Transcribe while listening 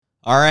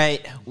All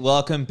right,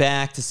 welcome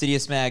back to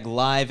Citius Mag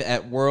live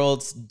at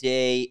Worlds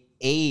Day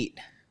 8.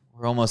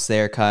 We're almost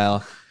there,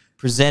 Kyle.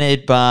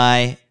 Presented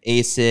by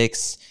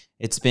ASICS.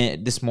 It's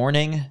been this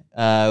morning.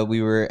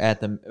 We were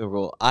at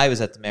I was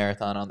at the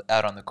marathon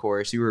out on the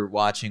course. You were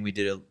watching. We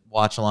did a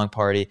watch along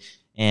party,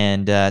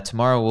 and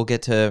tomorrow we'll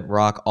get to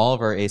rock all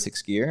of our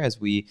ASICS gear as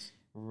we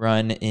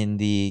run in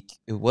it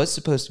was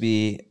supposed to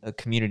be a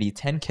community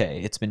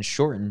 10K. It's been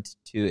shortened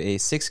to a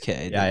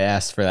 6K. Yeah, I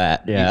asked for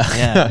that.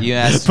 You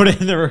asked. Put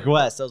it in the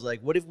request. I was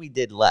like, what if we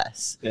did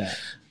less? Yeah.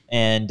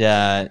 And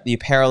the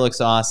apparel looks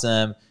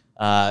awesome.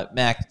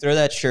 Mac, throw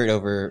that shirt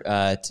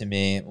over to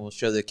me. We'll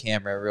show the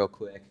camera real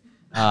quick.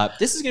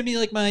 This is going to be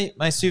like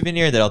my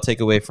souvenir that I'll take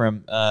away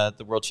from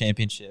the World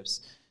Championships.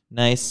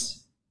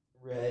 Nice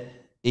red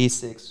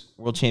ASICS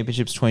World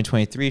Championships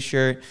 2023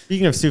 shirt.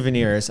 Speaking of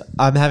souvenirs,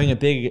 I'm having a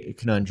big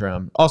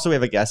conundrum. Also, we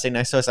have a guest sitting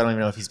next to us. I don't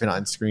even know if he's been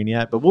on screen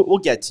yet, but we'll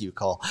get to you,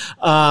 Cole.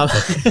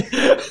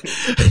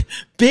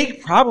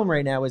 Big problem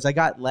right now is I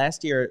got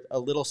last year a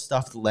little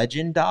stuffed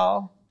legend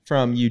doll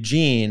from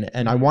Eugene,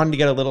 and I wanted to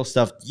get a little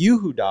stuffed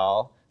Yoo-Hoo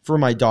doll for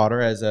my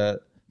daughter as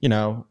a,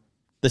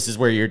 this is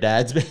where your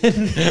dad's been,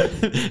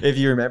 if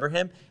you remember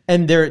him.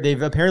 And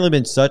they've apparently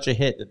been such a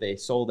hit that they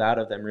sold out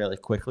of them really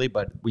quickly,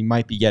 but we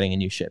might be getting a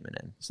new shipment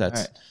in. So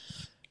that's, right.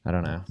 I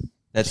don't know.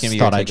 That's going to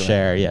be your takeaway. I'd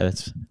share. Yeah,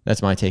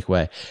 that's my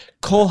takeaway.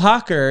 Cole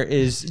Hocker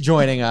is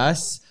joining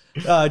us.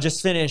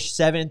 Just finished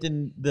 7th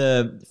in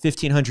the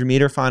 1,500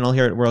 meter final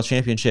here at World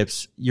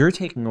Championships. You're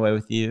taking away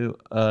with you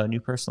a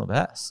new personal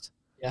best.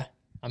 Yeah,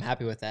 I'm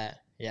happy with that.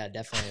 Yeah,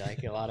 definitely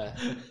like a lot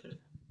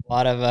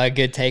of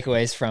good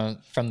takeaways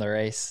from the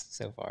race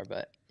so far,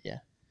 but yeah.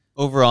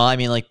 Overall, I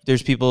mean, like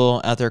there's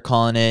people out there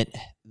calling it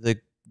the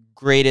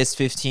greatest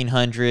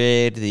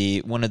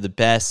 1,500, one of the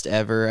best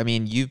ever. I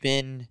mean, you've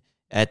been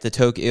at the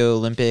Tokyo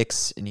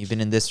Olympics and you've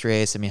been in this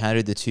race. I mean, how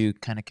did the two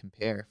kind of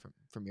compare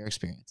from your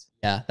experience?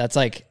 Yeah, that's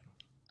like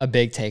a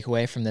big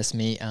takeaway from this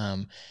meet,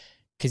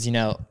 because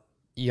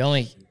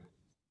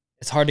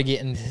it's hard to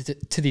get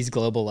into these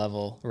global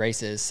level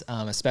races,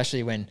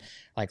 especially when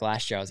like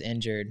last year I was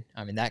injured.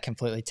 I mean, that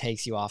completely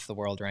takes you off the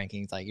world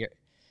rankings. Like you're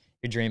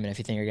dreaming if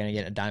you think you're going to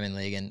get a Diamond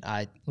League. And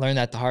I learned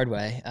that the hard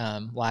way.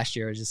 Last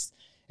year it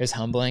was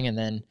humbling. And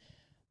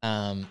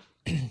then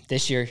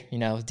this year,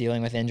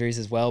 dealing with injuries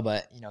as well,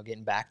 but,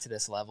 getting back to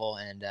this level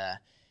and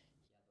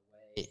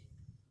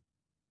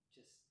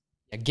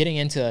getting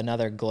into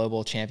another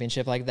global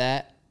championship like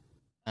that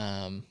is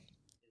a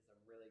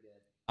really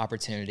good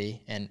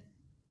opportunity. And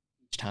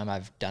each time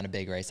I've done a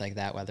big race like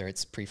that, whether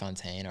it's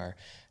Prefontaine or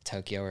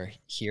Tokyo or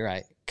here,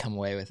 I come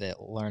away with it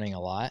learning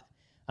a lot.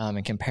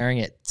 And comparing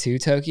it to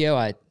Tokyo,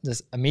 I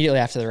just immediately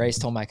after the race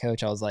told my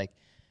coach, I was like,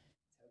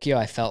 Tokyo,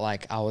 I felt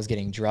like I was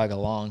getting drug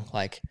along.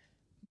 Like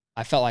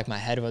I felt like my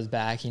head was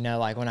back,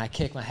 like when I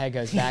kick, my head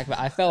goes back, but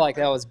I felt like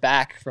that was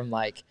back from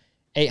like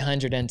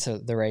 800 into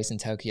the race in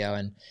Tokyo.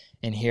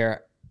 And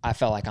here I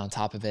felt like on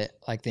top of it,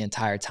 like the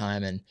entire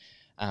time.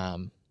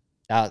 And,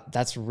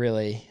 that's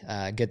really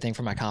a good thing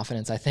for my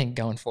confidence, I think,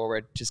 going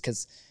forward, just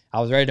because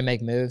I was ready to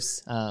make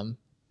moves.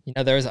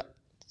 There was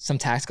some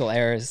tactical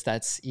errors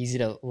that's easy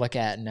to look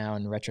at now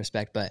in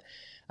retrospect, but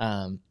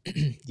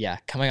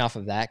coming off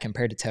of that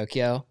compared to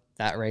Tokyo,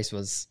 that race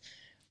was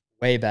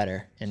way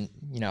better. And,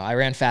 I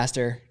ran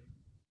faster,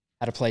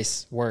 had a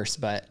place worse,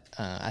 but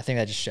I think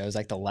that just shows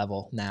like the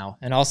level now.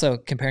 And also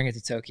comparing it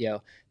to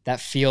Tokyo, that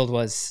field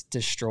was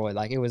destroyed.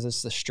 Like it was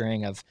just a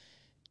string of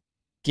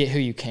get who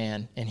you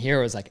can. And here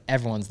it was like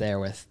everyone's there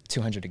with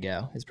 200 to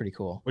go. It's pretty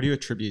cool. What do you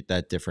attribute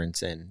that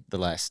difference in the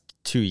last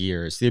 2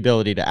 years? The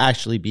ability to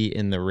actually be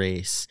in the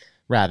race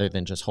rather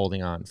than just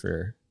holding on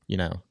for,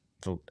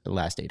 the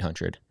last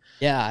 800.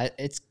 Yeah,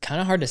 it's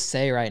kind of hard to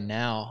say right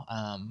now.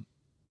 One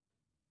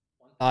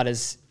thought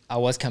is I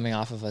was coming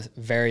off of a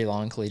very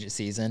long collegiate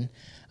season.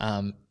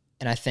 And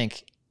I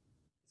think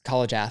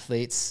college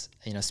athletes,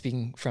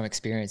 speaking from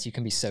experience, you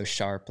can be so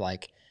sharp,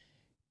 like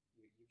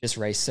just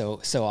race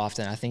so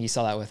often. I think you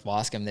saw that with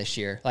Wascom this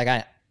year. Like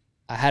I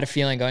had a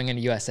feeling going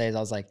into USA's, I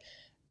was like,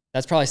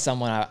 that's probably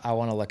someone I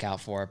want to look out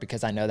for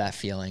because I know that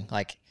feeling.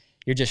 Like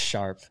you're just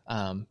sharp.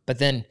 But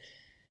then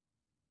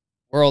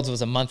Worlds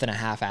was a month and a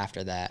half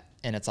after that.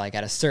 And it's like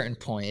at a certain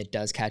point, it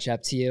does catch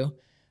up to you.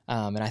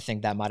 And I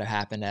think that might have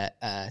happened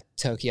at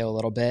Tokyo a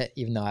little bit,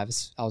 even though I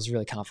was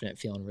really confident,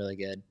 feeling really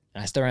good.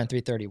 And I still ran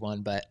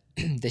 3:31, but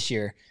this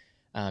year,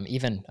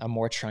 even a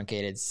more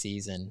truncated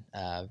season,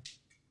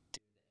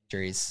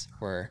 injuries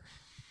were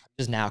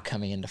just now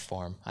coming into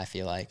form, I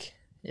feel like.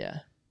 Yeah.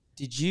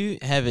 Did you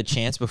have a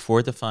chance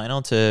before the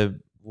final to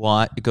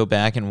go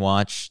back and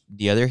watch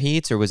the other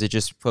heats, or was it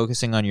just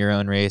focusing on your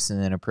own race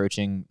and then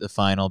approaching the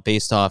final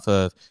based off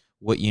of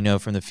what you know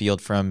from the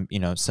field from,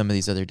 some of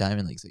these other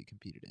Diamond Leagues that you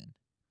competed in?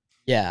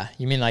 Yeah.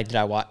 You mean like, did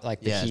I watch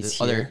like the heats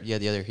here?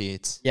 The other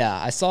heats. Yeah.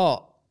 I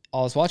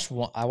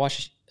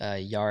watched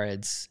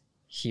Yared's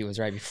heat was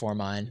right before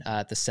mine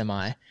at the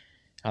semi.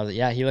 I was like,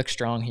 yeah, he looked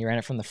strong. He ran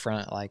it from the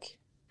front. Like,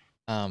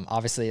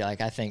 obviously,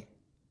 like I think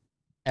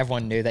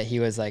everyone knew that he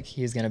was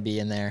going to be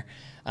in there.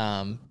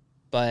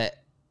 But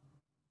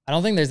I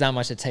don't think there's that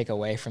much to take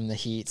away from the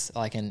heats,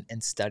 like in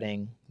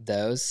studying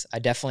those. I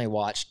definitely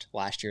watched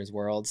last year's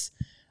Worlds,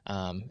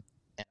 and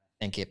I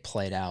think it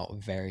played out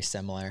very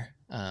similar.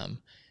 As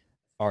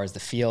far as the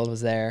field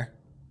was there,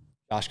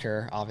 Josh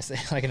Kerr, obviously,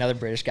 like another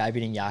British guy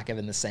beating Yakov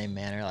in the same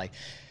manner, like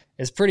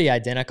it's pretty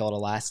identical to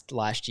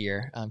last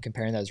year,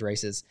 comparing those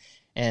races.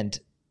 And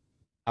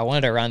I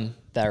wanted to run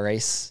that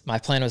race. My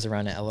plan was to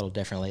run it a little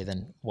differently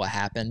than what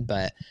happened,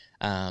 but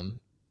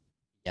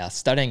yeah,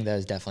 studying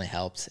those definitely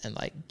helped and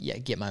like, yeah,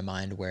 get my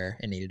mind where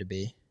it needed to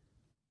be.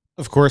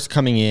 Of course,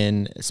 coming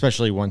in,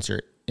 especially once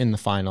you're in the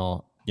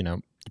final,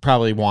 you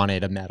probably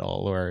wanted a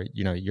medal, or,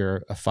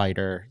 you're a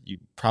fighter, you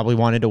probably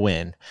wanted to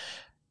win.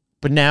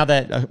 But now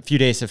that a few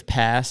days have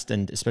passed,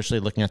 and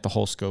especially looking at the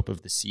whole scope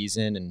of the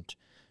season and,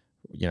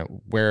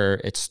 where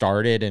it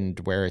started and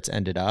where it's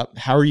ended up,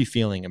 how are you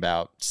feeling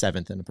about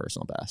 7th in the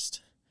personal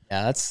best?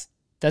 Yeah,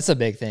 that's a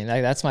big thing.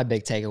 Like, that's my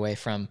big takeaway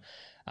from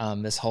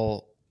this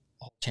whole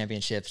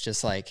championships.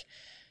 Just like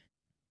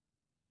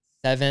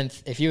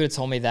 7th, if you would have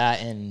told me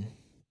that in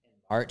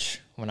March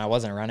when I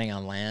wasn't running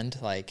on land,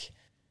 like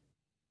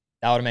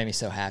that would have made me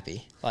so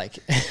happy. Like,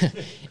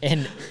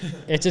 and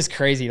it's just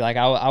crazy. Like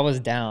I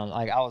was down,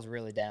 like I was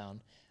really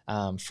down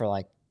for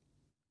like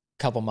a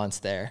couple months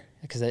there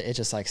because it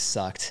just like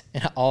sucked.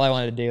 And all I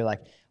wanted to do, like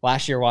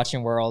last year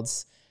watching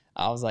Worlds,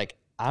 I was like,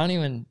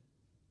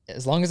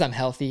 as long as I'm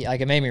healthy,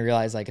 like it made me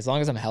realize like as long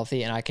as I'm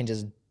healthy and I can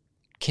just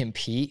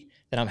compete,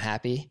 then I'm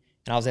happy.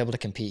 And I was able to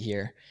compete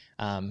here.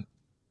 And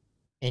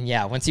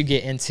yeah, once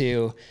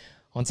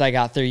I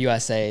got through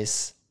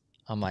USA's,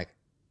 I'm like,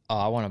 oh,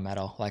 I want a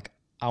medal. Like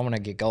I want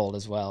to get gold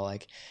as well.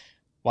 Like,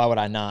 why would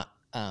I not?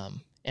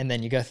 And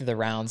then you go through the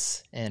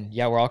rounds and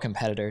yeah, we're all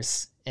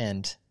competitors.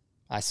 And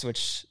I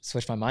switch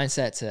my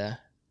mindset to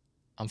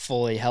I'm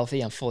fully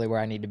healthy. I'm fully where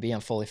I need to be. I'm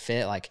fully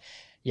fit. Like,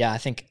 yeah, I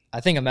think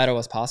a medal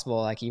was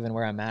possible, like even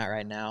where I'm at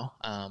right now,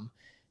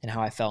 and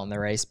how I felt in the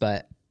race.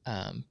 But,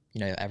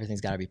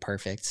 everything's got to be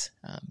perfect.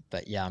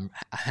 But yeah, I'm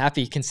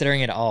happy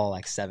considering it all.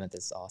 Like 7th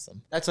is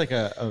awesome. That's like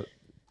a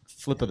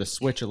flip of the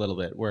switch a little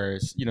bit.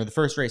 Whereas, the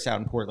first race out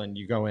in Portland,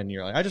 you go in,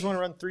 you're like, I just want to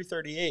run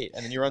 3:38,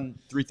 and then you run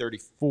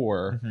 3:34.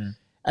 Mm-hmm.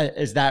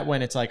 Is that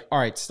when it's like, all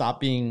right, stop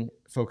being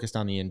focused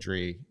on the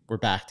injury, we're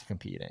back to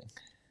competing?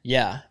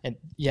 Yeah, and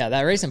yeah,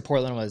 that race in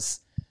Portland was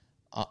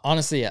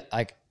honestly,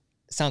 like,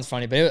 it sounds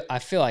funny, but I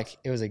feel like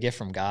it was a gift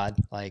from God.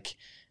 Like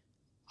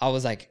I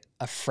was like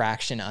a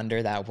fraction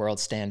under that world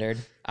standard.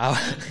 And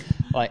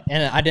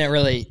I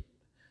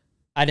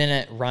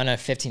didn't run a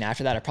 15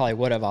 after that. I probably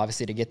would have,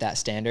 obviously, to get that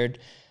standard.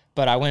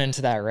 But I went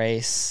into that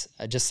race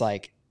just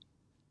like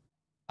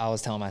I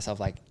was telling myself,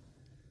 like,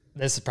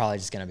 this is probably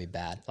just going to be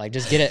bad. Like,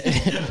 just get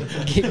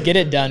it, get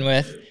it done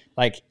with.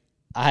 Like,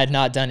 I had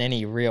not done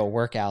any real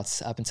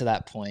workouts up until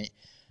that point.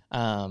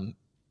 And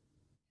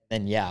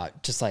yeah,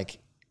 just like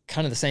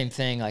kind of the same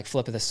thing, like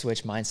flip of the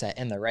switch mindset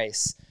in the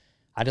race.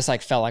 I just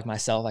like felt like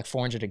myself, like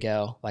 400 to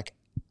go. Like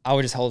I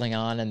was just holding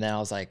on. And then I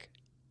was like,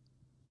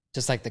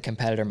 just like the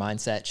competitor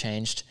mindset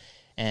changed.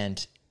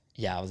 And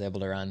yeah, I was able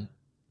to run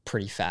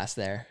pretty fast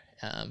there.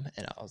 And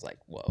I was like,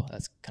 whoa,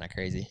 that's kind of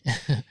crazy.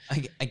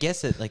 I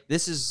guess that like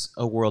this is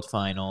a world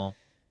final.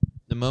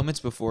 The moments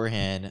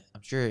beforehand,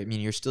 I'm sure, I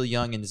mean, you're still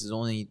young and this is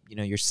only,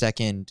 your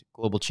second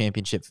global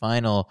championship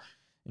final.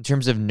 In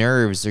terms of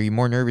nerves, are you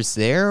more nervous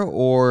there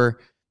or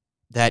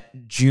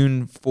that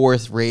June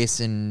 4th race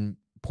in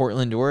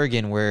Portland,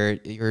 Oregon, where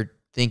you're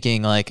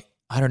thinking like,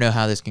 I don't know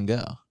how this can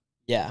go?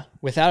 Yeah,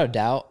 without a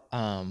doubt.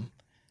 I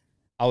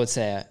would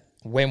say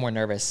way more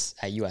nervous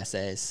at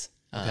USA's.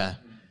 Okay.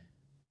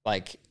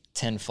 Like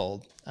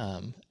tenfold.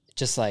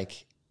 Just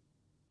like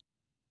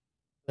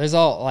there's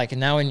all like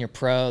now when you're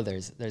pro,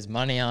 there's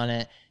money on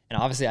it.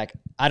 And obviously, like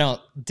I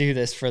don't do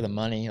this for the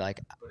money. Like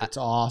it's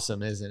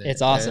awesome, isn't it?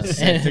 It's awesome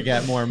to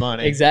get more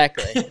money.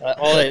 Exactly.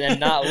 And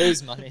not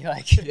lose money.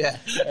 Like yeah,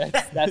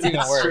 that's even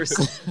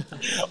worse.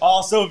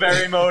 Also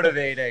very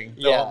motivating.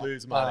 Don't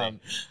lose money.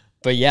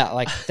 But yeah,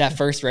 like that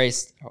first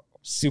race,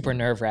 super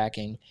nerve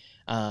wracking.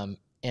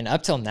 And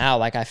up till now,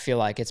 like I feel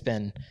like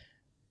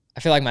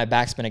my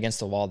back's been against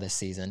the wall this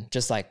season.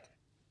 Just like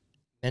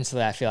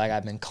mentally, I feel like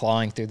I've been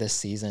clawing through this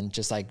season,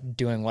 just like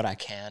doing what I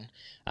can.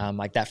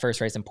 Like that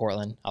first race in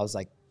Portland, I was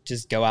like,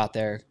 just go out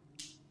there.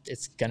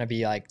 It's going to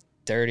be like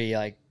dirty,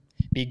 like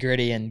be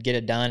gritty and get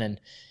it done.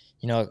 And,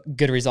 a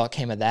good result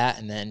came of that.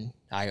 And then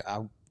I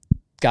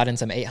got in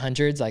some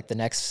 800s like the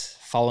next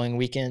following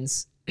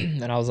weekends.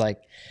 And I was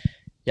like,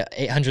 yeah,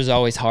 800 is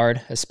always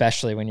hard,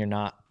 especially when you're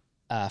not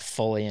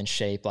fully in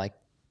shape. Like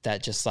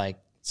that just like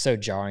so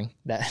jarring,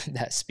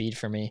 that speed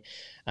for me.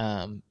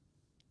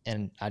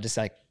 And I just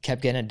like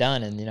kept getting it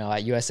done. And,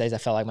 at USA's, I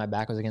felt like my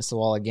back was against the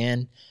wall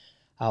again.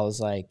 I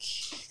was like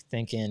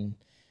thinking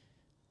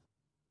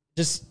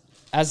just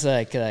as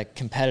like a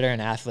competitor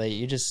and athlete,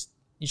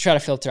 you try to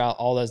filter out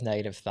all those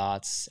negative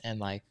thoughts. And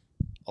like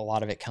a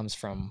lot of it comes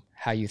from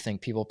how you think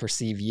people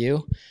perceive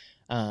you.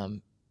 Like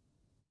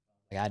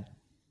I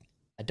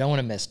don't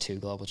want to miss 2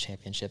 global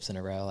championships in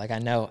a row. Like I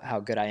know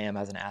how good I am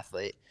as an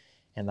athlete,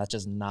 and that's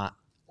just not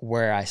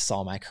where I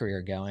saw my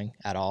career going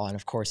at all. And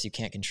of course, you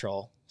can't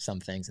control some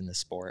things in the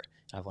sport.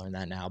 I've learned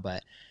that now.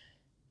 But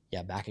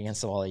yeah, back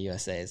against the wall at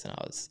USA's, and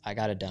I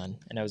got it done,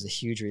 and it was a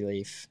huge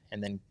relief.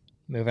 And then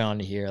moving on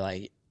to here,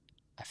 like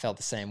I felt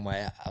the same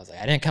way. I was like,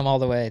 I didn't come all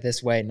the way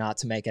this way not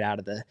to make it out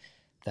of the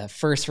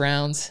first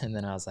rounds, and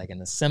then I was like in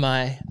the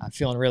semi, I'm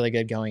feeling really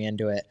good going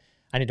into it.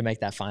 I need to make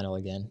that final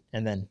again,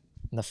 and then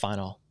in the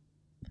final,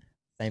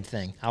 same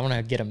thing. I want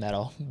to get a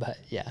medal, but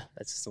yeah,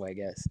 that's just the way it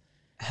goes.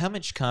 How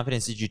much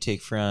confidence did you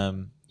take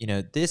from,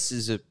 this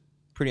is a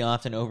pretty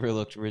often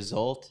overlooked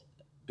result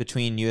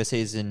between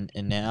USA's and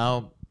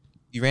now?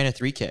 You ran a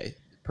 3K,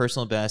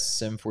 personal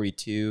best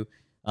 7:42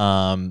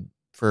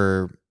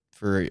 for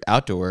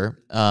outdoor.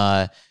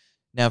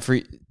 Now for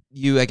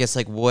you, I guess,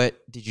 like,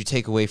 what did you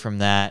take away from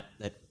that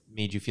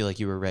made you feel like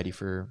you were ready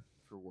for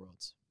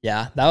Worlds?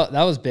 Yeah, that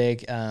was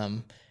big.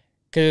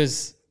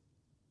 Because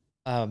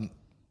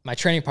my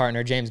training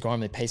partner, James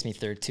Gormley, paced me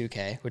through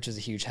 2K, which was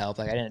a huge help.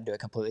 Like I didn't do it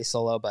completely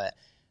solo, but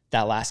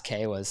that last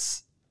K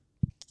was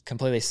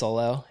completely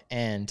solo.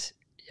 And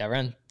yeah, I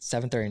ran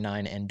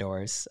 7:39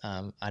 indoors.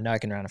 I know I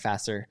can run a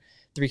faster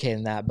 3K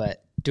than that,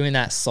 but doing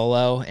that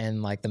solo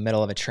in like the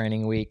middle of a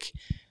training week,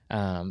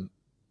 that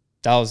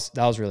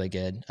was really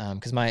good.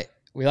 Because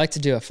we like to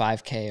do a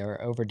 5K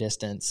or over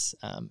distance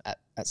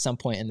at some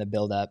point in the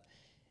build up,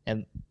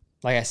 and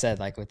like I said,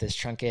 like with this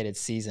truncated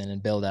season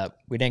and build up,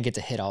 we didn't get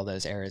to hit all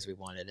those areas we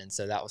wanted. And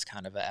so that was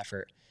kind of an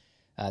effort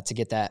to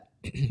get that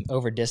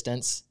over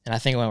distance. And I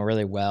think it went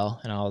really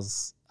well. And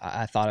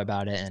I thought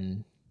about it,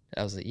 and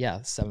I was like, yeah,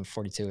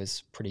 7:42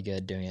 is pretty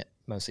good doing it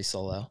mostly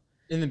solo.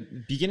 In the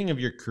beginning of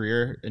your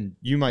career, and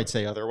you might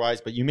say otherwise,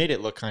 but you made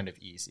it look kind of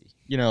easy.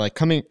 Like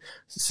coming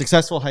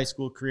successful high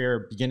school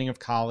career, beginning of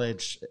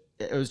college,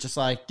 it was just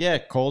like, yeah,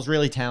 Cole's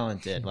really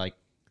talented. Like,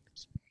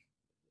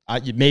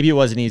 maybe it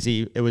wasn't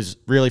easy. It was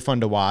really fun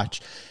to watch.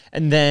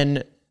 And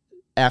then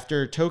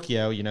after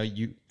Tokyo,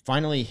 you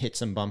finally hit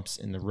some bumps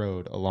in the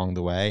road along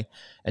the way.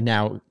 And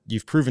now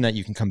you've proven that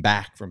you can come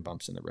back from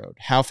bumps in the road.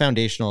 How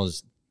foundational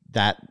is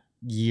that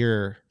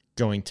year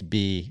going to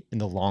be in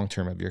the long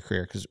term of your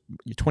career? Because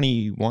you're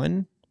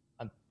 21?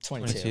 I'm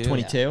 22.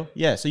 22?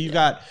 Yeah. So you've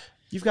got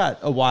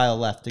a while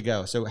left to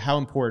go. So how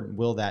important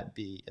will that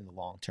be in the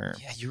long term?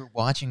 Yeah, you were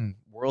watching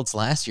Worlds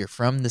last year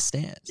from the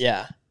stands.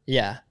 Yeah.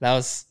 That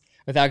was,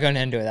 without going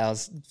into it, that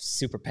was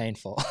super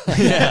painful.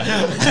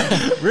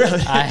 Yeah.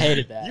 Really? I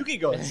hated that. You can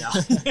go now.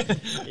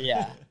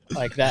 Yeah.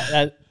 Like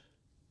that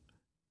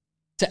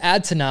to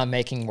add to not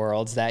making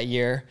Worlds that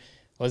year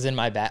was in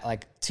my back,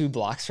 like 2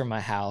 blocks from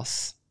my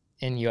house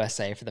in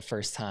USA for the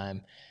first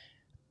time.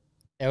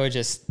 It was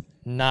just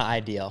not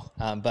ideal.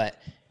 But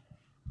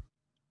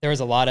there was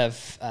a lot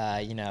of,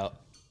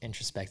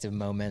 introspective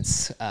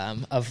moments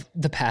of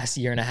the past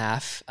year and a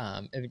half.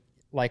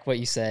 Like what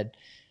you said,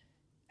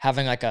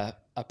 having like a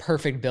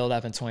perfect build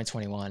up in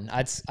 2021.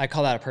 I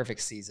call that a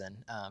perfect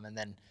season. And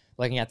then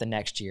looking at the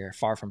next year,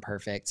 far from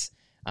perfect.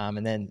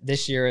 And then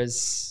this year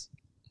is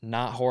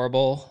not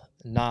horrible,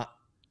 not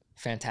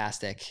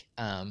fantastic.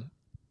 And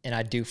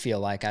I do feel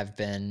like I've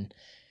been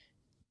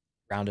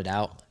rounded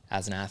out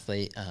as an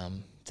athlete.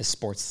 The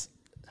sport's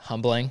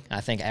humbling.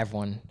 I think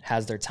everyone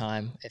has their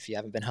time. If you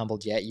haven't been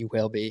humbled yet, you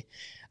will be.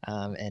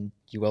 And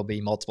you will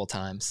be multiple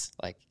times.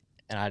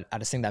 And I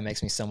just think that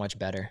makes me so much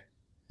better.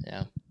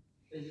 Yeah.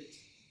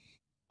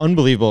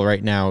 Unbelievable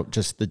right now,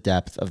 just the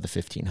depth of the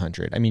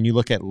 1500. I mean, you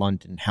look at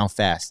London, how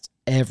fast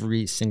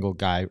every single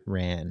guy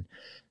ran.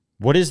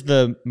 What is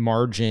the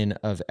margin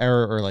of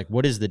error, or like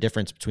what is the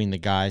difference between the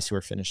guys who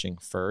are finishing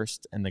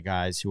first and the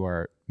guys who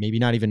are maybe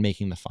not even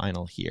making the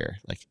final here?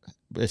 Like,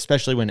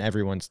 especially when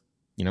everyone's,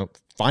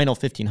 final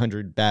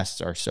 1500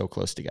 bests are so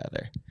close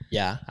together.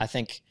 Yeah, I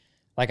think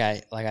like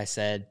I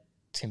said,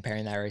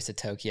 comparing that race to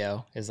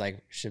Tokyo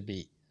should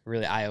be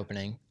really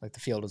eye-opening. Like the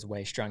field was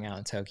way strung out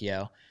in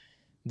Tokyo.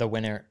 The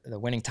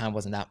winning time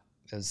wasn't that,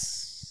 it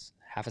was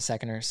half a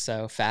second or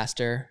so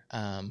faster.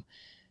 And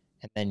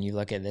then you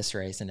look at this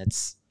race and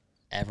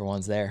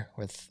everyone's there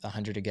with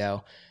 100 to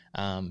go.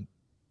 But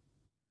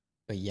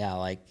yeah,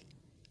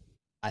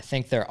 I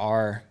think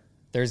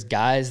there's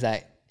guys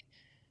that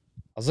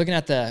I was looking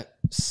at the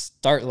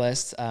start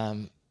list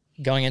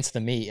going into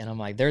the meet, and I'm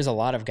like, there's a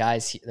lot of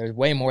guys. There's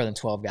way more than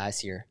 12 guys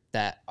here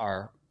that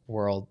are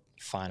world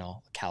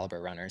final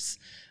caliber runners.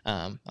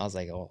 I was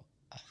like, oh,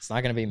 it's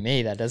not going to be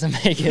me. That doesn't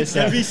make it. It's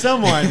going to be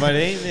someone, but it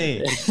ain't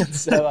me.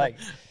 So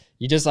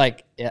you just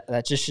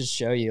that just should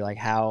show you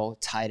how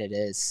tight it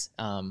is.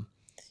 And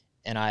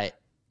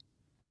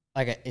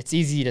it's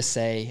easy to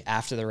say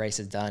after the race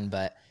is done,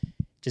 but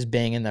just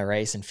being in the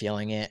race and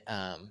feeling it,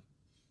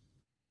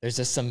 there's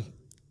just some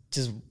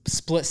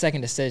split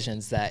second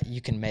decisions that you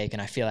can make.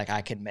 And I feel like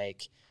I could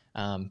make,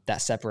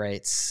 that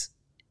separates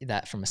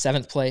that from a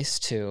 7th place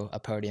to a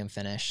podium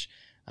finish.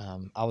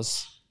 I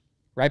was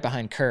right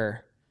behind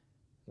Kerr,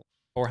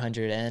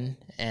 400 in,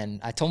 and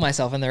I told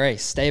myself in the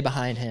race, stay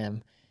behind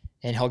him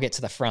and he'll get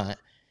to the front.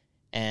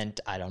 and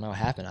I don't know what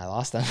happened. I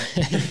lost them.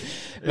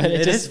 But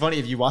it is funny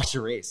if you watch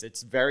the race.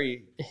 It's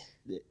very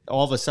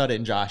all of a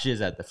sudden Josh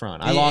is at the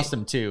front. I lost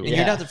him too. And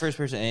you're not the first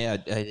person. I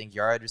think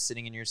Yard was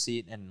sitting in your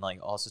seat and like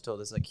also told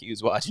us like he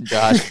was watching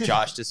Josh.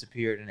 Josh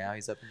disappeared and now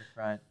he's up in the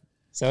front.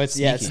 So it's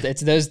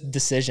it's those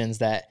decisions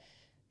that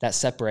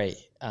separate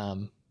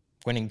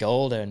winning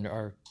gold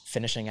or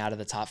finishing out of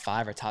the top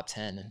 5 or top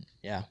 10. And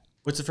yeah.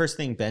 What's the first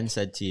thing Ben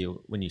said to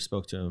you when you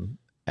spoke to him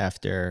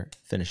after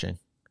finishing?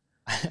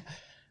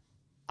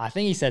 I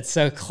think he said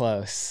so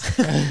close,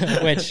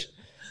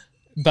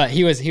 but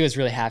he was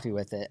really happy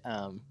with it.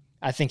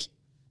 I think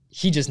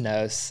he just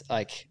knows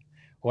like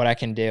what I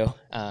can do.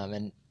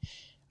 And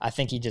I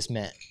think he just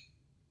meant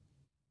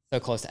so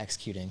close to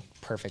executing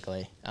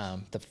perfectly.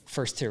 The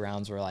first 2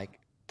 rounds were like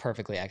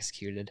perfectly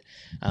executed.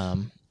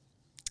 And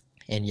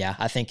yeah,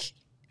 I think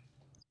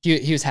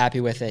he was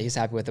happy with it. He's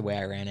happy with the way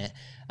I ran it.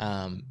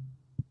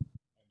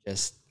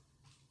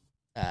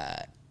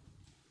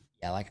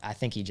 Like I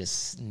think he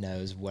just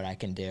knows what I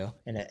can do,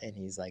 and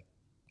he's like,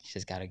 he's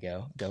just got to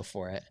go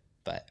for it.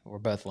 But we're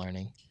both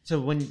learning.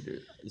 So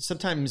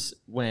sometimes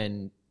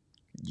when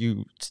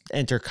you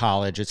enter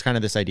college, it's kind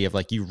of this idea of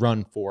like you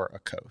run for a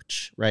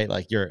coach, right?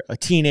 Like you're a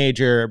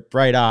teenager,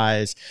 bright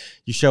eyes,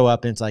 you show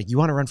up and it's like, you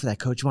want to run for that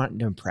coach. You want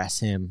to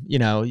impress him. You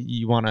know,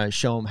 you want to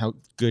show him how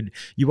good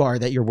you are,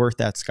 that you're worth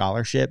that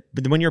scholarship.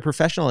 But when you're a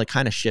professional, it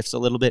kind of shifts a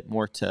little bit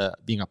more to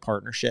being a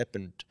partnership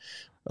and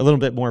a little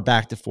bit more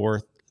back and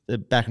forth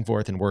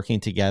and working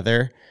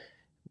together.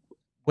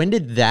 When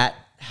did that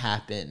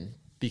happen?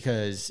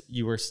 Because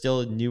you were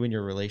still new in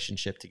your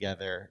relationship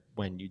together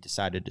when you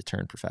decided to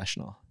turn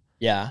professional.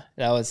 Yeah,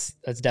 that's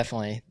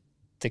definitely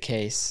the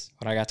case.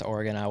 When I got to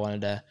Oregon, I wanted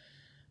to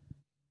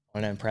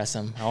impress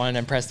him. I wanted to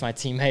impress my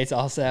teammates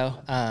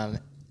also. And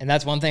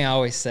that's one thing I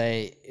always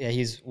say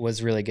he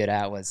was really good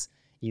at, was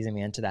easing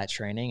me into that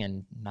training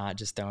and not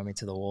just throwing me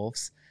to the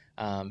wolves.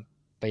 But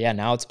yeah,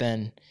 now it's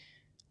been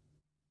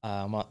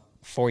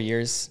 4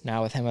 years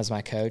now with him as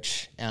my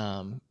coach.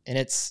 And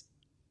it's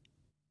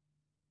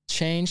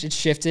changed, it's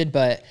shifted,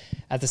 but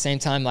at the same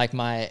time, like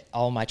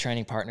all my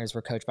training partners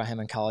were coached by him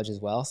in college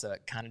as well. So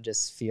it kind of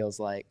just feels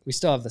like we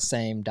still have the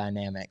same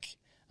dynamic,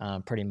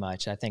 pretty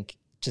much. I think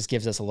just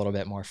gives us a little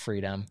bit more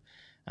freedom,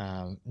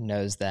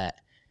 knows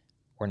that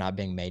we're not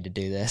being made to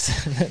do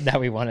this, that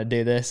we want to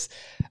do this,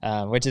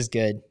 which is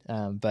good.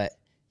 But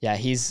yeah,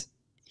 he's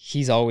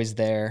always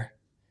there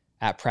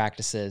at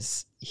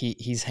practices.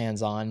 He's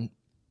hands-on,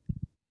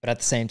 but at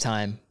the same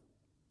time,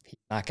 he's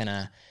not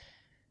gonna,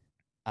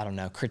 I don't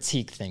know,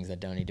 critique things that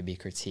don't need to be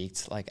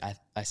critiqued, like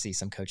I see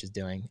some coaches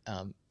doing.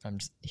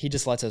 He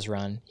just lets us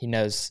run. He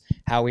knows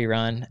how we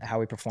run, how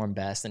we perform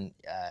best, and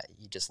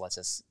he just lets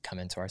us come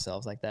into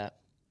ourselves like that.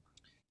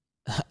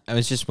 I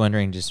was just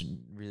wondering, just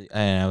really,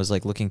 and I was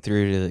like looking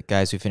through to the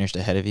guys who finished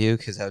ahead of you,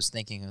 because I was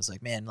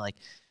like, man, like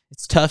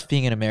it's tough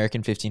being an American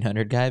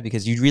 1500 guy,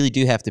 because you really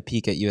do have to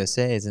peak at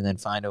USA's and then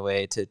find a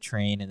way to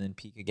train and then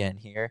peak again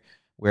here.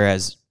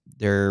 Whereas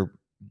there,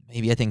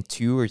 maybe I think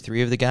 2 or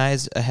 3 of the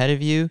guys ahead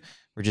of you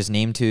were just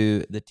named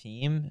to the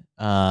team.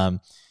 And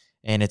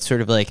it's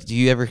sort of like, do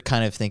you ever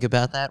kind of think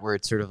about that, where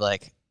it's sort of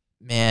like,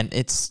 man,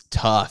 it's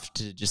tough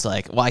to just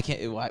like, why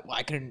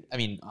couldn't, I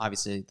mean,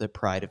 obviously the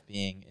pride of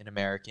being an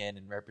American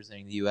and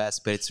representing the US,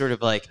 but it's sort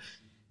of like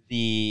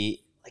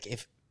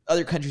if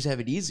other countries have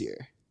it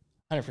easier.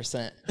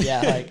 100%. Yeah.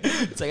 Like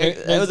it's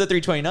like, that was a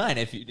 329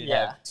 if you didn't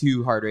have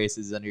 2 hard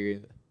races under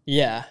you.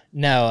 Yeah.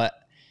 No,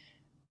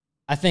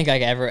 I think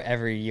like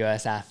every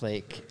U.S.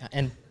 athlete,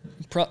 and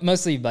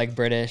mostly like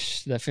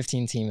British, the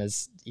 15 team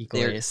is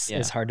equally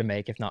is hard to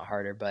make, if not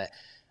harder. But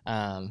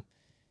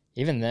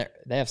even there,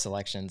 they have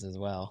selections as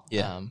well.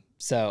 Yeah.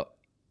 So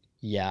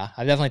yeah,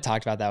 I've definitely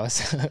talked about that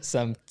with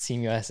some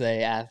Team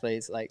USA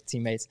athletes, like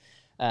teammates.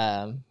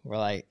 We're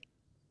like,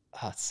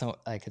 oh,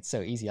 it's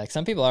so easy. Like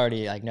some people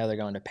already like know they're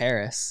going to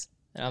Paris,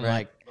 and I'm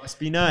like, must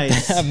be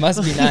nice.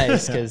 Must be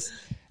nice, because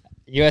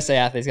USA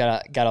athletes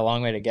got a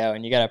long way to go,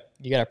 and you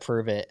gotta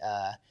prove it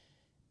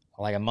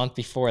like a month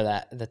before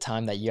the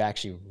time that you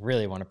actually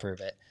really want to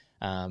prove it.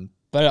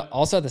 But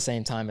also at the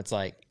same time, it's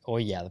like, oh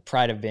yeah, the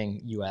pride of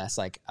being US.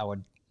 Like I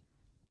would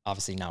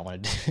obviously not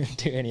want to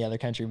do any other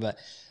country, but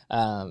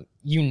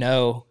you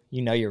know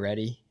you're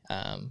ready,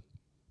 and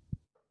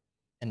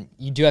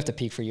you do have to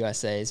peak for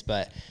USA's.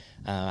 But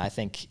I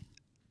think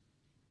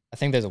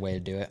there's a way to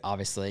do it.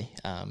 Obviously,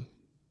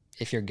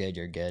 if you're good,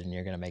 and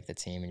you're gonna make the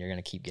team, and you're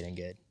gonna keep getting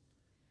good.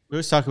 We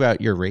always talk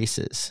about your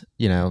races.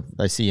 You know,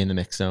 I see you in the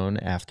mix zone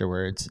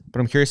afterwards, but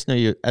I'm curious to know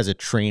you as a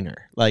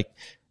trainer. Like,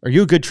 are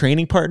you a good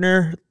training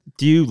partner?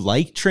 Do you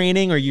like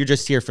training, or you're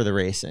just here for the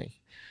racing?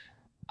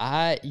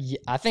 I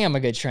think I'm a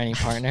good training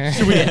partner.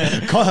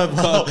 Call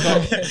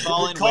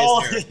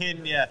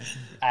in, yeah.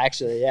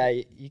 Actually, yeah,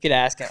 you could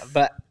ask him,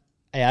 but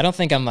yeah, I don't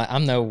think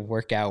I'm no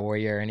workout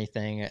warrior or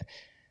anything.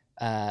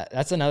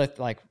 That's another,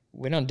 like,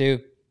 we don't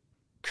do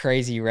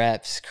crazy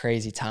reps,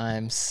 crazy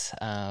times.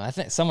 I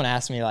think someone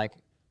asked me, like,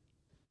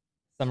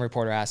 some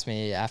reporter asked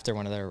me after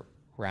one of the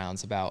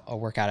rounds about a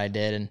workout I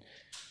did, and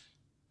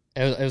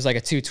it was like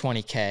a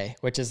 220K,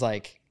 which is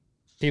like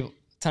a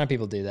ton of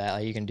people do that.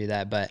 Like you can do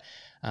that, but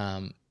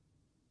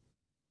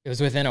it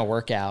was within a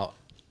workout,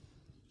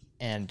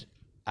 and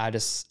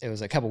it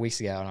was a couple weeks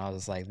ago, and I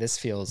was like, this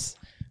feels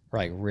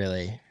like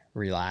really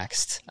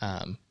relaxed.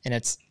 And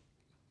it's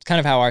kind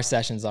of how our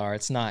sessions are.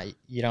 It's not,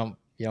 you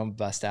don't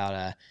bust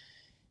out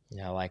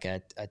like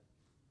a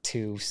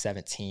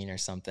 217 or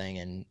something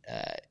and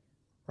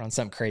run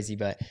something crazy,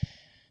 but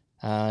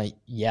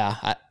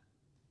yeah,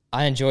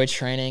 I enjoy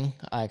training.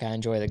 Like I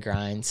enjoy the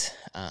grind,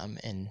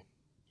 and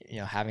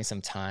having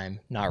some time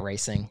not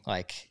racing.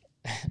 Like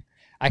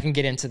I can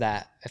get into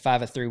that if I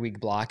have a 3-week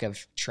block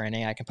of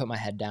training. I can put my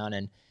head down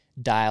and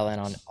dial in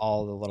on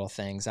all the little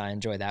things. I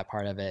enjoy that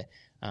part of it,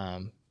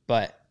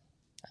 but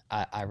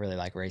I really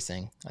like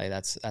racing. Like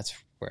that's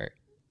where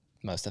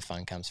most of the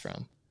fun comes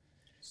from.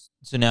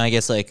 So now I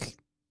guess like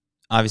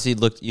obviously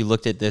you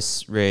looked at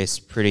this race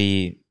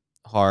pretty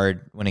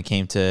hard when it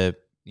came to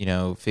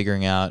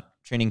figuring out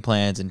training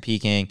plans and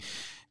peaking.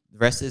 The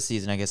rest of the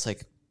season, I guess,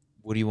 like,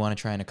 what do you want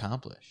to try and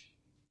accomplish?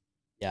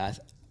 Yeah,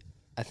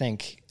 I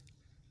think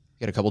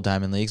you got a couple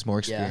Diamond Leagues, more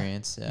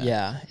experience.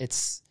 Yeah,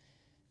 it's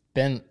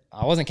been.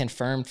 I wasn't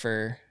confirmed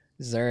for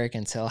Zurich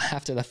until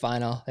after the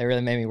final. They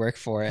really made me work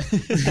for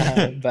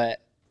it, but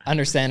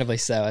understandably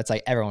so. It's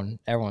like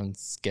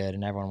everyone's good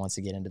and everyone wants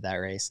to get into that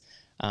race.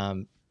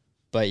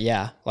 But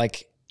yeah,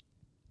 like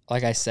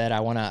I said,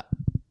 I want to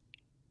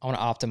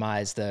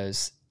optimize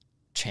those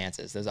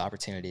chances, those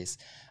opportunities,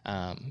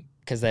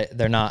 because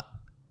they're not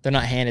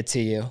handed to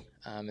you,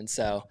 and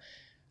so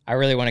I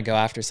really want to go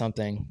after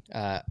something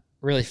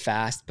really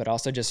fast, but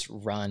also just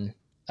run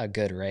a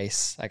good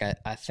race. Like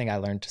I think I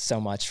learned so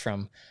much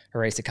from a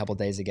race a couple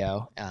days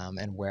ago,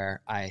 and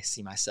where I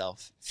see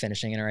myself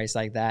finishing in a race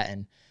like that,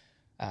 and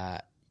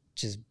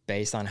just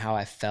based on how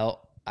I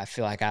felt, I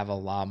feel like I have a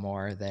lot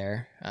more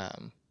there,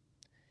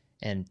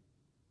 and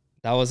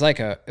that was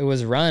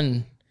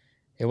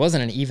it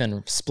wasn't an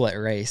even split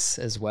race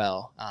as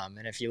well.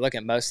 And if you look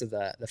at most of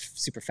the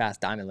super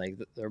fast Diamond League,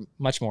 they're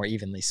much more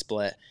evenly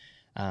split.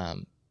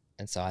 And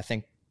so I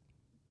think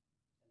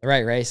the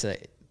right race,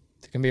 it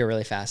can be a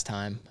really fast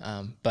time.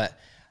 But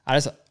I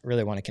just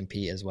really want to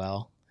compete as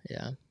well.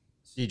 Yeah.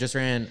 So you just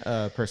ran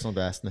a personal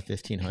best in the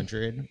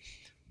 1500.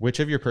 Which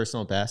of your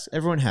personal bests,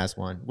 everyone has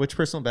one, which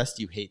personal best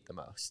do you hate the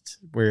most?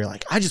 Where you're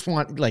like, I just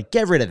want, like,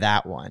 get rid of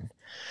that one.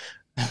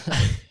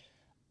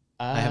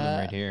 I have them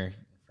right here in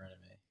front of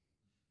me.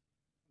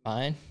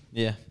 Mine?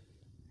 Yeah.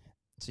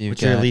 So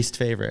what's your least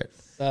favorite?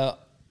 So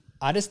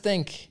I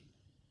think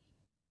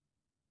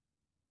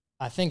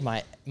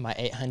my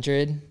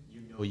 800.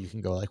 You know you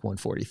can go like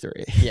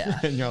 143. Yeah.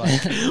 And you're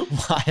like,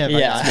 why have I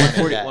not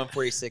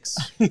 146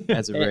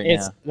 as of right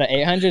now. The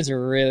 800s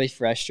are really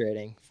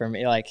frustrating for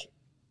me. Like,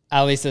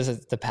 at least this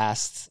is the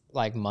past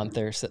like month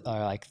or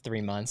like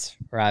 3 months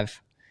where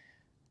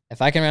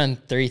if I can run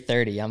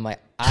 330, I'm like,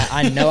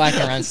 I know I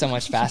can run so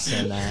much faster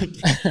than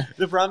that.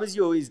 The problem is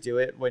you always do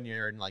it when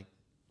you're in like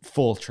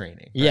full training.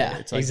 Right? Yeah,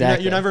 it's like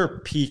exactly. You're never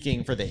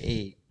peaking for the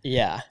 8.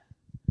 Yeah.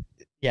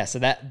 Yeah. So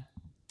that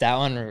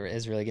one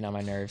is really getting on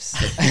my nerves.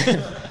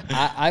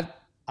 I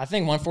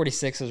think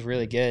 146 was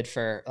really good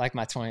for like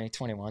my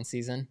 2021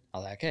 season. I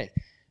was like, okay,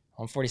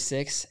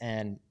 146,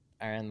 and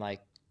I ran like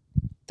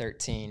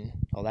 13.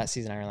 Well, that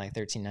season I ran like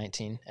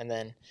 13:19, and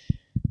then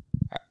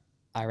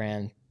I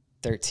ran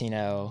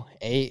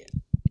 13:08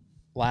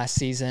 last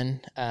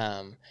season.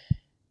 And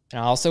I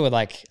also would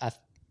like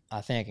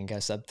I think I can go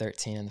sub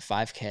 13 in the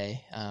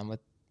 5K, with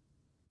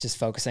just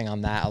focusing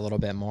on that a little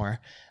bit more.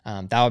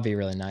 That would be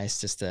really nice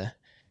just to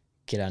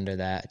get under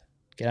that.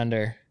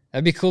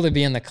 That'd be cool to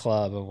be in the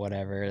club of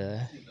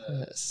whatever.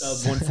 Sub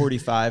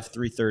 145,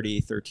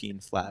 330, 13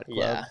 flat club.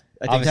 Yeah.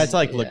 I think that's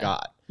like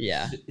Legat.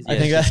 Yeah. I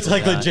think that's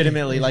like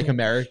legitimately like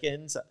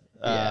Americans.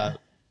 Yeah.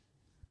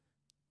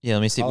 Yeah,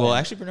 let me see. Oh, well, yeah.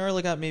 actually, Bernard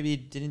Legat maybe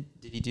did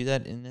he do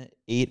that in the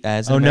 8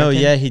 as Oh, an no,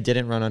 American? yeah, he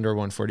didn't run under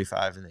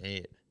 145 in the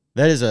 8.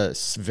 That is a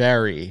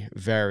very,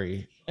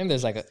 very... I think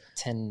there's like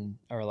 10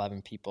 or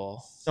 11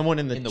 people. Someone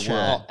in the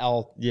chat.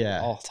 All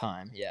Yeah. all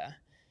time. Yeah.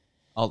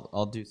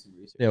 I'll do some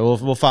research. Yeah,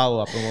 we'll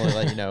follow up and we'll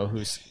let you know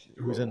who's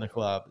in the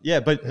club. Yeah,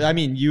 but I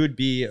mean, you would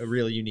be a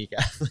really unique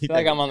athlete. I feel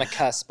like I'm on the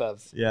cusp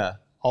of Yeah.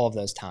 all of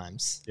those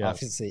times. Yeah.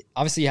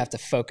 Obviously you have to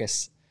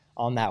focus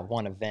on that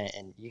one event,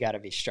 and you got to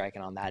be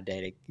striking on that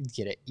day to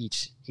get it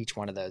each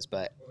one of those.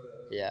 But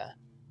yeah.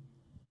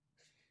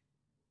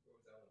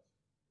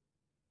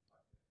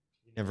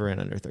 You never ran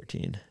under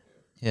 13.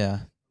 Yeah.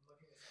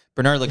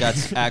 Bernard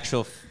Legat's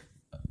actual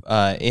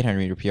 800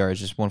 meter PR is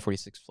just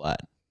 146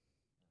 flat.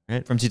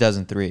 Right. From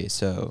 2003,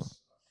 so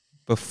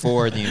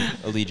before the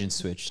allegiance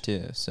switch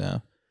too.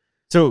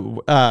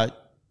 So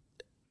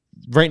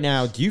right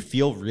now, do you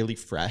feel really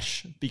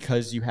fresh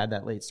because you had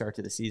that late start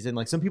to the season?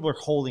 Like some people are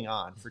holding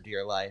on for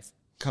dear life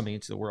coming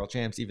into the World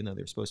Champs, even though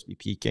they're supposed to be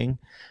peaking.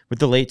 With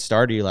the late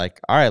start, are you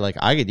like, all right, like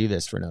I could do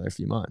this for another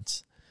few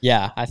months?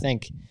 Yeah, I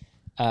think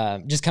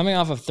just coming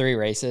off of 3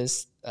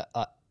 races,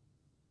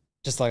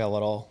 just like a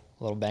little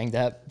banged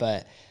up,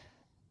 but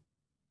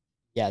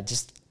yeah,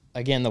 just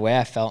again the way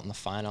I felt in the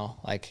final,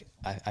 like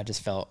I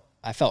just felt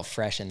I felt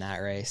fresh in that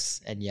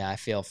race, and yeah, I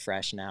feel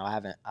fresh now.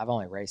 I've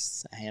only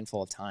raced a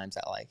handful of times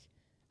at like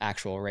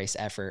actual race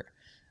effort.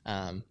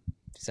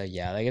 So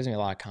yeah, that gives me a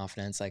lot of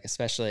confidence, like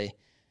especially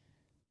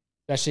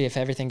if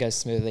everything goes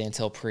smoothly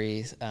until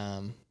pre.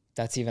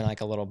 That's even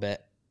like a little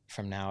bit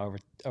from now,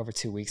 over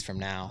 2 weeks from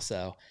now.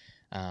 So,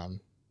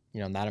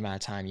 that amount of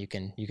time you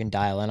can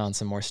dial in on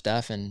some more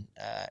stuff, and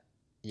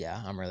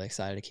yeah, I'm really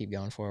excited to keep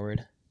going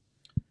forward.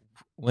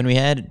 When we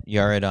had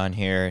Yared on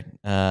here,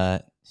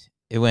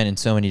 it went in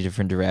so many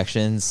different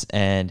directions,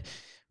 and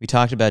we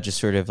talked about just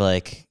sort of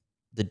like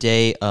the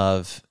day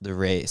of the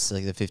race,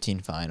 like the 15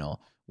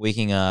 final,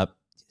 waking up.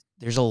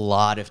 There's a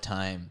lot of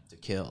time to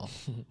kill.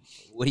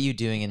 What are you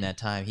doing in that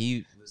time?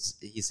 He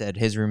said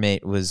his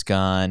roommate was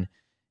gone.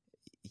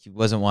 He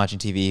wasn't watching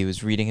TV. He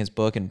was reading his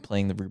book and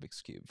playing the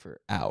Rubik's Cube for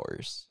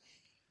hours.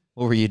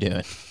 What were you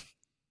doing?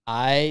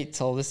 I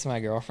told this to my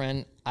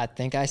girlfriend. I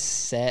think I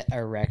set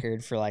a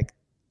record for like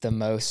the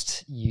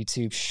most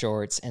YouTube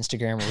shorts,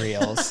 Instagram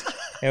reels.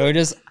 It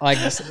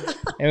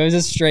was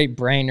just straight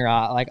brain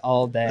rot like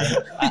all day.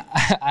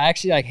 I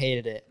actually like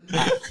hated it.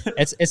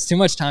 It's too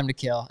much time to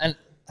kill. And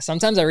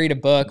sometimes I read a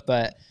book,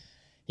 but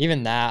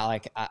even that,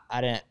 like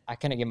I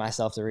couldn't get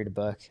myself to read a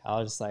book. I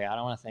was just like, I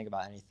don't want to think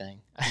about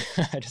anything.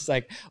 I just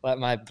like let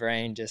my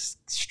brain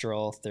just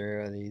stroll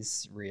through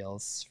these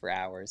reels for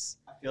hours.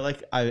 I feel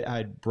like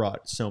I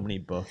brought so many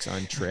books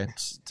on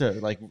trips to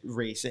like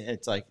racing.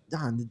 It's like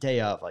on the day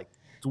of, like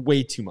it's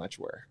way too much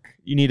work.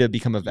 You need to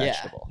become a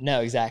vegetable. Yeah,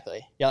 no,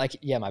 exactly.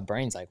 Yeah, my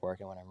brain's like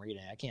working when I'm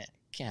reading. I can't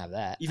have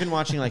that. Even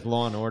watching like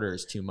Law and Order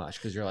is too much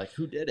because you're like,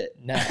 who did it?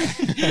 No.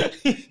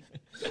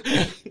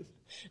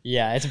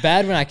 Yeah, it's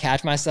bad when I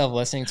catch myself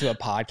listening to a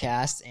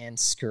podcast and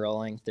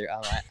scrolling through.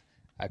 I'm like,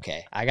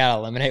 okay, I gotta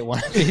eliminate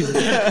one of these.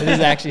 This is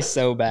actually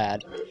so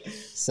bad.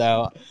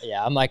 So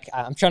yeah, I'm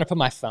trying to put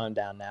my phone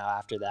down now.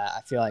 After that,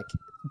 I feel like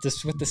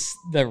just with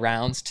the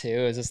rounds too,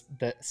 it was just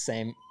the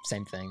same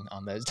thing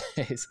on those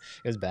days.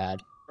 It was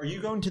bad. Are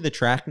you going to the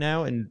track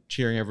now and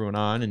cheering everyone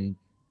on? And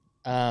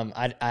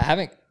I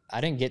haven't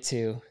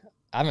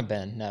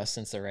been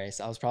since the race.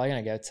 I was probably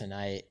gonna go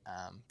tonight,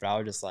 but I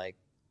was just like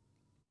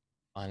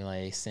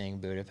finally seeing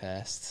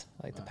Budapest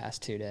like the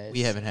past 2 days. We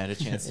haven't had a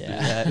chance to do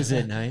Yeah. that. is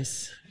it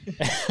nice?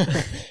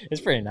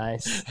 It's pretty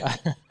nice. I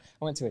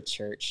went to a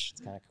church. It's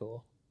kind of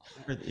cool.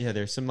 Yeah,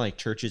 there's some like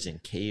churches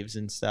and caves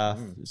and stuff.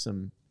 There's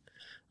some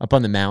up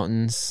on the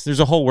mountains. There's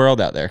a whole world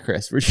out there,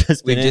 Chris. We've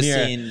just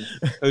seen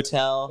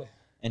hotel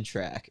and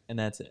track, and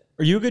that's it.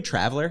 Are you a good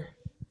traveler?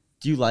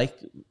 Do you like,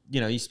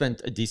 you spent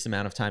a decent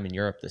amount of time in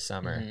Europe this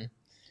summer. Mhm.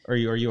 Or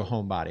are you a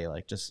homebody?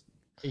 Like just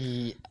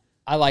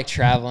I like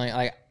traveling.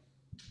 Like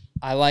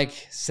I like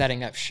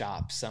setting up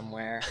shop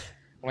somewhere.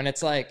 When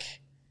it's like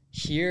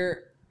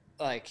here,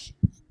 like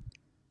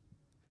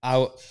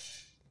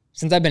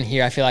since I've been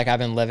here, I feel like I've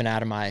been living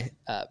out of my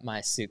my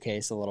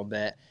suitcase a little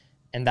bit,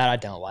 and that I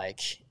don't like.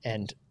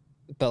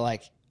 But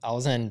like I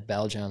was in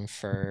Belgium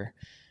for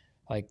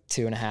like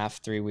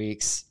 2.5, 3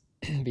 weeks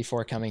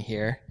before coming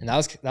here, and that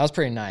was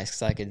pretty nice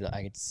because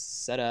I could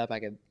set up, I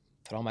could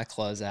put all my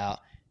clothes out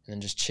and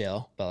then just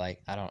chill. But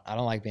like I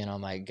don't like being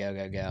on like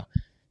go.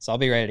 So I'll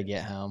be ready to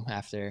get home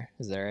after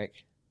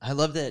Zurich. I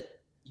love that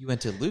you went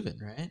to Leuven,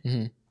 right?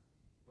 Mm-hmm.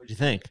 What'd you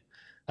think?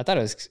 I thought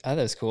it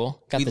was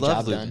cool. Got We the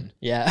love job done. Leuven.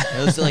 Yeah.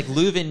 It was like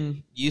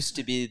Leuven used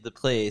to be the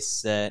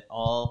place that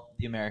all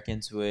the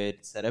Americans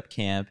would set up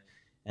camp,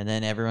 and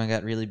then everyone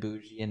got really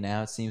bougie, and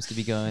now it seems to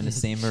be going to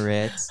St.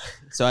 Moritz.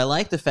 So I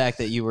like the fact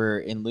that you were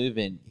in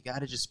Leuven. You got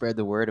to just spread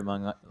the word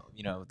among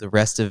the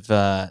rest of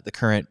the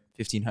current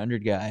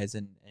 1,500 guys,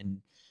 and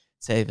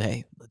say,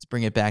 hey, let's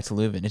bring it back to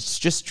Leuven. It's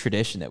just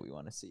tradition that we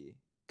want to see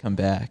come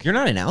back. You're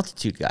not an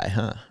altitude guy,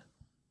 huh?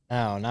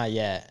 No, not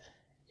yet.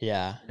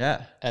 Yeah.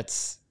 Yeah.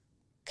 That's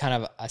kind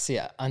of, I see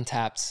an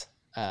untapped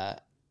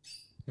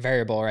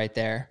variable right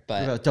there. What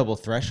But about double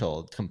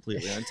threshold,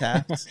 completely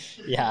untapped?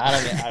 yeah,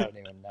 I don't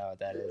even know what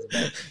that is.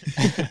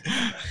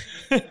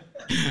 But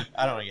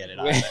I don't get it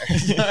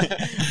either.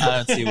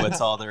 I don't see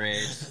what's all the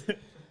rage.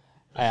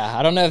 yeah,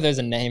 I don't know if there's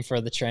a name for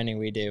the training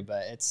we do,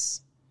 but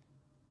it's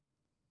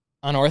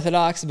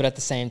unorthodox. But at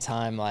the same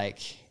time,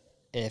 like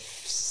if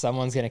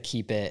someone's gonna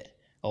keep it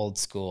old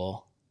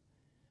school,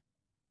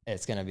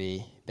 it's gonna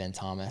be Ben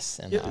Thomas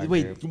and our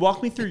Wait, group.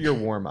 walk me through your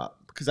warm up,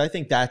 because I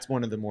think that's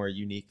one of the more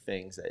unique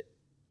things that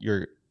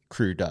your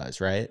crew does,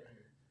 right?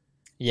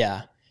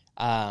 Yeah.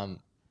 So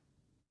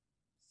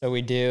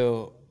we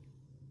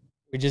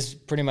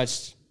just pretty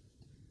much,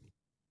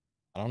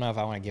 I don't know if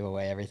I want to give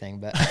away everything,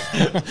 but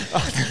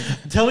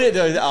Tell me,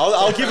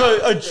 I'll give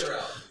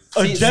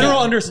a general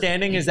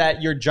understanding is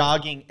that you're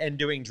jogging and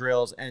doing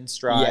drills and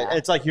stride. Yeah.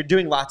 It's like you're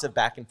doing lots of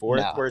back and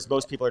forth, No. whereas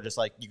most people are just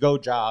like, you go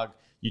jog,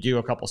 you do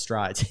a couple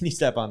strides, and you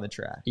step on the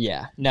track.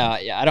 yeah, no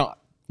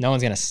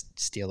one's going to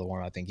steal the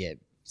warm up and get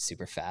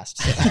super fast.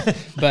 So.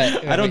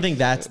 But I don't think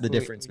that's the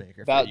difference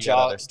maker. About You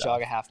got other stuff.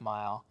 jog a half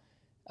mile,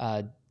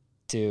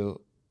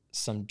 do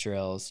some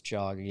drills,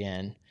 jog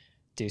again,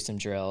 do some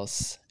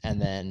drills,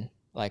 and then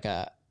like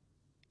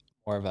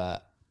more of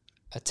a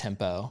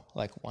tempo,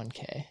 like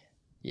 1K.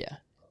 Yeah.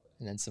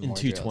 and then some In more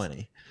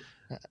 220.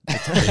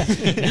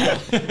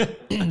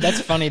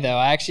 That's funny though.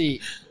 I actually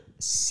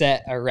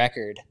set a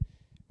record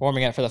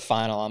warming up for the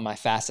final on my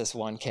fastest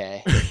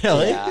 1K.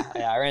 Really? Yeah,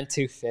 I ran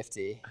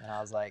 250, and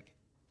I was like,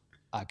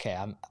 okay,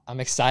 I'm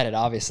excited,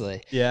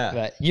 obviously. Yeah.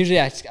 But usually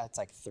it's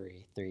like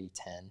 3:10.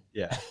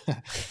 Yeah.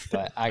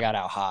 But I got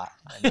out hot.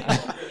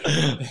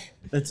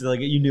 That's like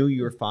you knew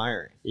you were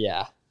firing.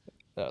 Yeah.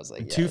 But I was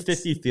like, yeah,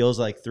 250 feels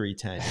like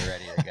 310. You're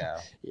ready to go.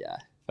 Yeah,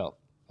 felt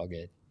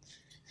good.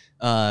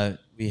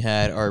 We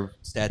had our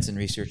stats and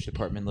research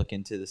department look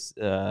into this,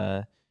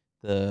 the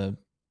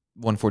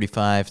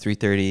 145,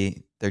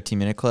 330,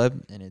 13-minute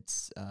club, and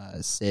it's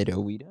Sid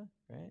Owita,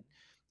 right?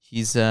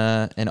 He's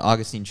and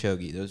Augustine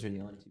Chogi. Those are the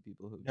only two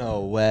people who.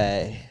 No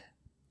way.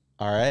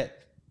 All right.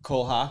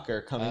 Cole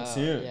Hocker coming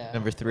soon. Yeah.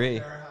 Number 3.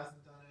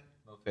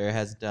 Mo Farah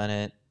hasn't done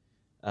it.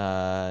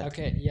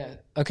 Okay, yeah.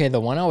 Okay, the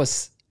one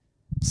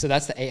so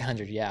that's the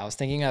 800. Yeah, I was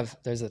thinking of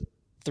there's a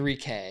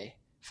 3K,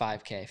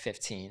 5K,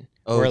 15.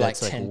 Where like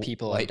 10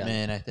 people have done it.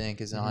 Whiteman, I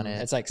think, is on it.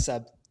 It's like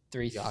sub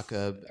 3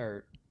 Jakob.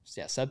 or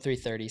yeah, sub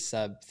 330,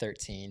 sub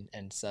 13,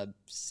 and sub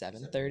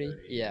 730.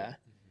 Yeah.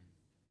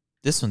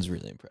 This one's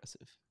really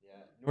impressive.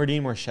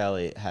 Nordine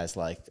Morsheli has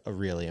like a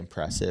really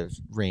impressive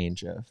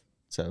range of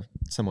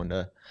someone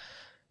to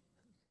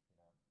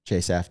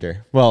chase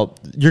after. Well,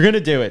 you're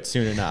gonna do it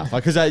soon enough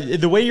because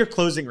the way you're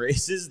closing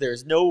races,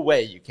 there's no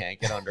way you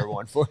can't get under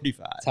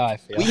 145. That's how I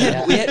feel.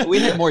 We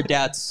had more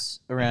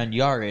doubts around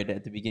Yared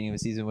at the beginning of the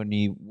season when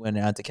he went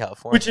out to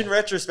California, Which in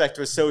retrospect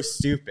was so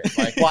stupid.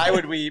 Like, why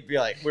would we be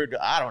like,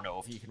 I don't know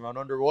if he can run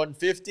under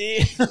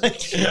 150.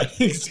 Like,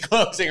 he's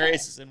closing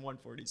races in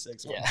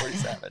 146,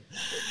 147.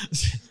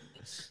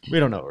 We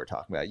don't know what we're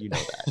talking about. You know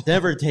that.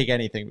 Never take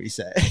anything we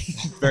say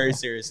very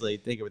seriously.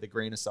 Take it with a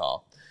grain of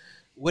salt.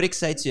 What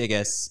excites you, I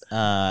guess,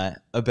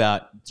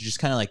 about just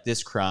kind of like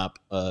this crop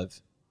of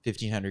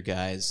 1,500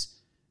 guys?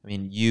 I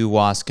mean, you,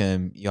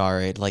 Wascom,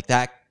 Yared, like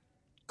that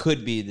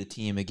could be the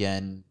team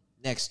again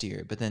next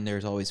year. But then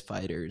there's always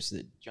fighters,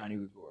 that Johnny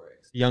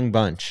Gregorek. Young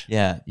bunch.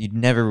 Yeah, you'd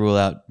never rule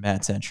out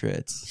Matt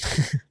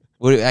Centritz.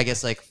 I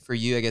guess, like for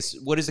you,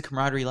 what is the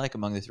camaraderie like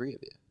among the three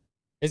of you?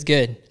 It's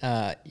good.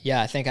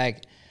 Yeah, I think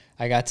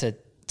I got to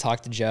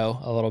talk to Joe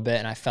a little bit,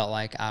 and I felt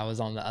like I was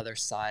on the other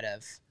side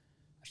of.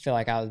 I feel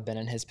like I've been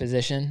in his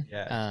position.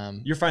 Yeah.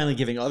 You're finally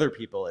giving other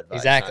people advice.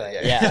 Exactly.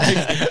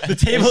 Yeah. The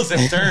tables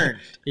have turned.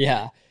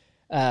 Yeah.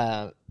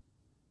 And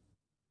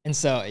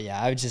so, yeah,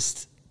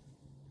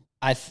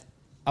 I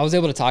was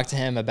able to talk to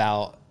him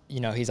about,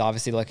 he's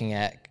obviously looking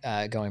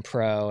at going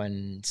pro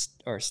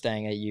or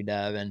staying at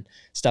UW and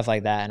stuff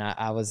like that. And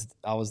I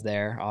was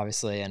there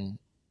obviously, and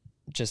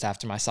just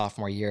after my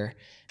sophomore year,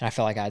 and I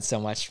felt like I had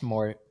so much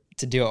more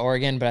to do at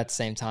Oregon, but at the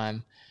same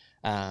time,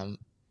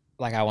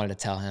 like I wanted to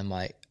tell him,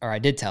 I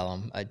did tell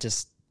him,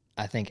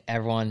 I think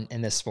everyone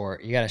in this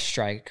sport, you got to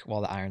strike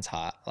while the iron's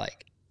hot.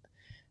 Like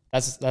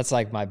that's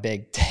like my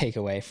big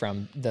takeaway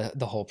from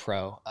the whole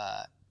pro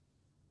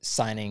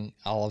signing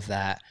all of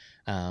that.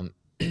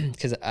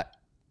 Because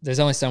there's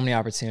only so many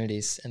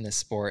opportunities in this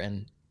sport,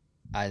 and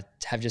I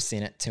have just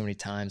seen it too many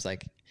times.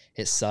 Like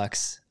it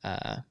sucks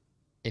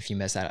if you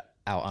miss out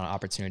on an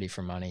opportunity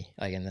for money,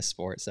 like in this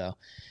sport. So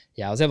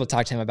yeah, I was able to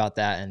talk to him about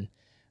that, and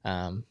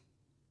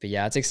but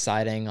yeah, it's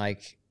exciting.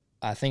 Like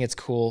I think it's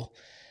cool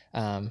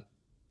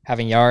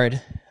having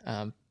Yared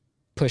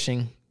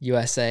pushing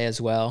USA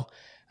as well.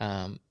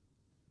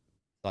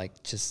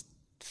 Like just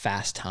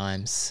fast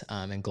times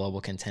and global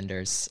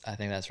contenders. I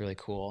think that's really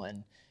cool.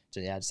 And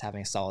just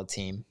having a solid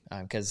team,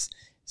 because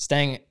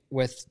staying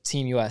with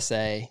Team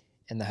USA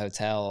in the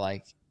hotel,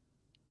 like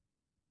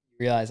you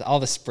realize all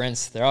the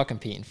sprints, they're all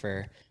competing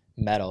for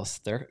medals.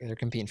 They're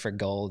competing for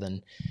gold,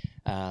 and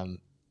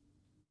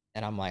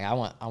I'm like, I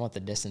want the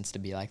distance to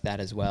be like that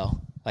as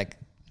well. Like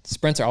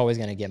sprints are always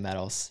going to get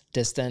medals.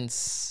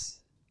 Distance,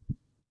 it's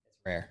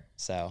rare.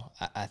 So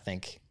I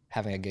think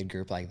having a good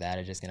group like that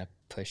is just going to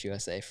push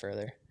USA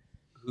further.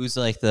 Who's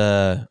like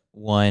the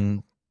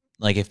one,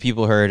 like if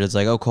people heard it's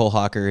like, oh, Cole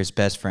Hocker is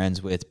best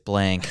friends with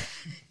blank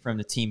from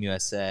the Team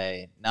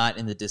USA, not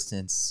in the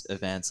distance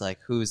events, like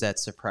who's that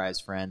surprise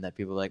friend that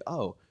people are like,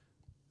 oh,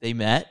 they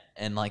met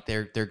and like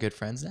they're good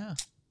friends now?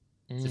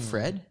 Is it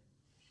Fred?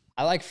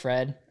 I like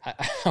Fred. I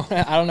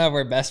don't know if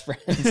we're best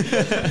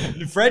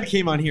friends. Fred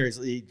came on here.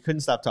 He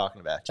couldn't stop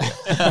talking about you.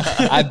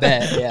 I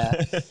bet, yeah.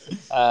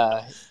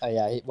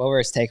 What were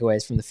his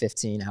takeaways from the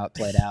 15, how it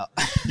played out?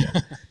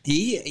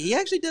 He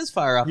actually does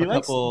fire off He a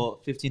likes couple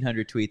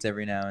 1,500 tweets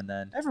every now and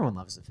then. Everyone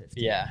loves the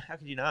 15. Yeah. How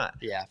could you not?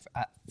 Yeah.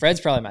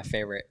 Fred's probably my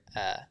favorite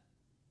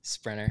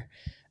sprinter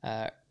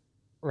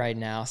right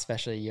now,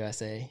 especially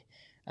USA.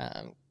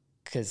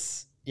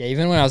 Because... yeah,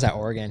 even when I was at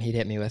Oregon, he'd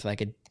hit me with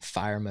like a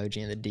fire emoji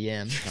in the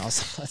DM, and I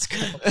was like, let's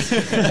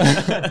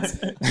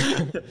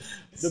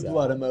go.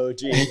 Blood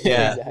emoji.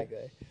 Yeah.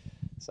 Exactly.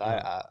 So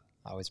I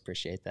always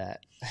appreciate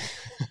that.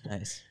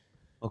 Nice.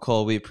 Well,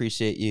 Cole, we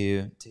appreciate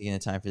you taking the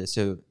time for this.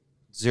 So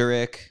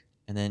Zurich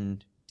and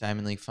then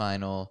Diamond League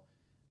final,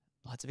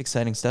 lots of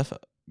exciting stuff,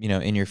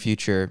 in your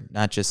future,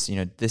 not just,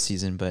 this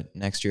season, but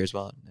next year as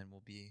well. And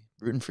we'll be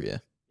rooting for you.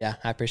 Yeah,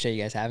 I appreciate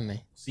you guys having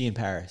me. See you in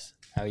Paris.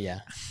 Oh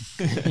yeah.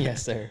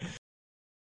 Yes, sir.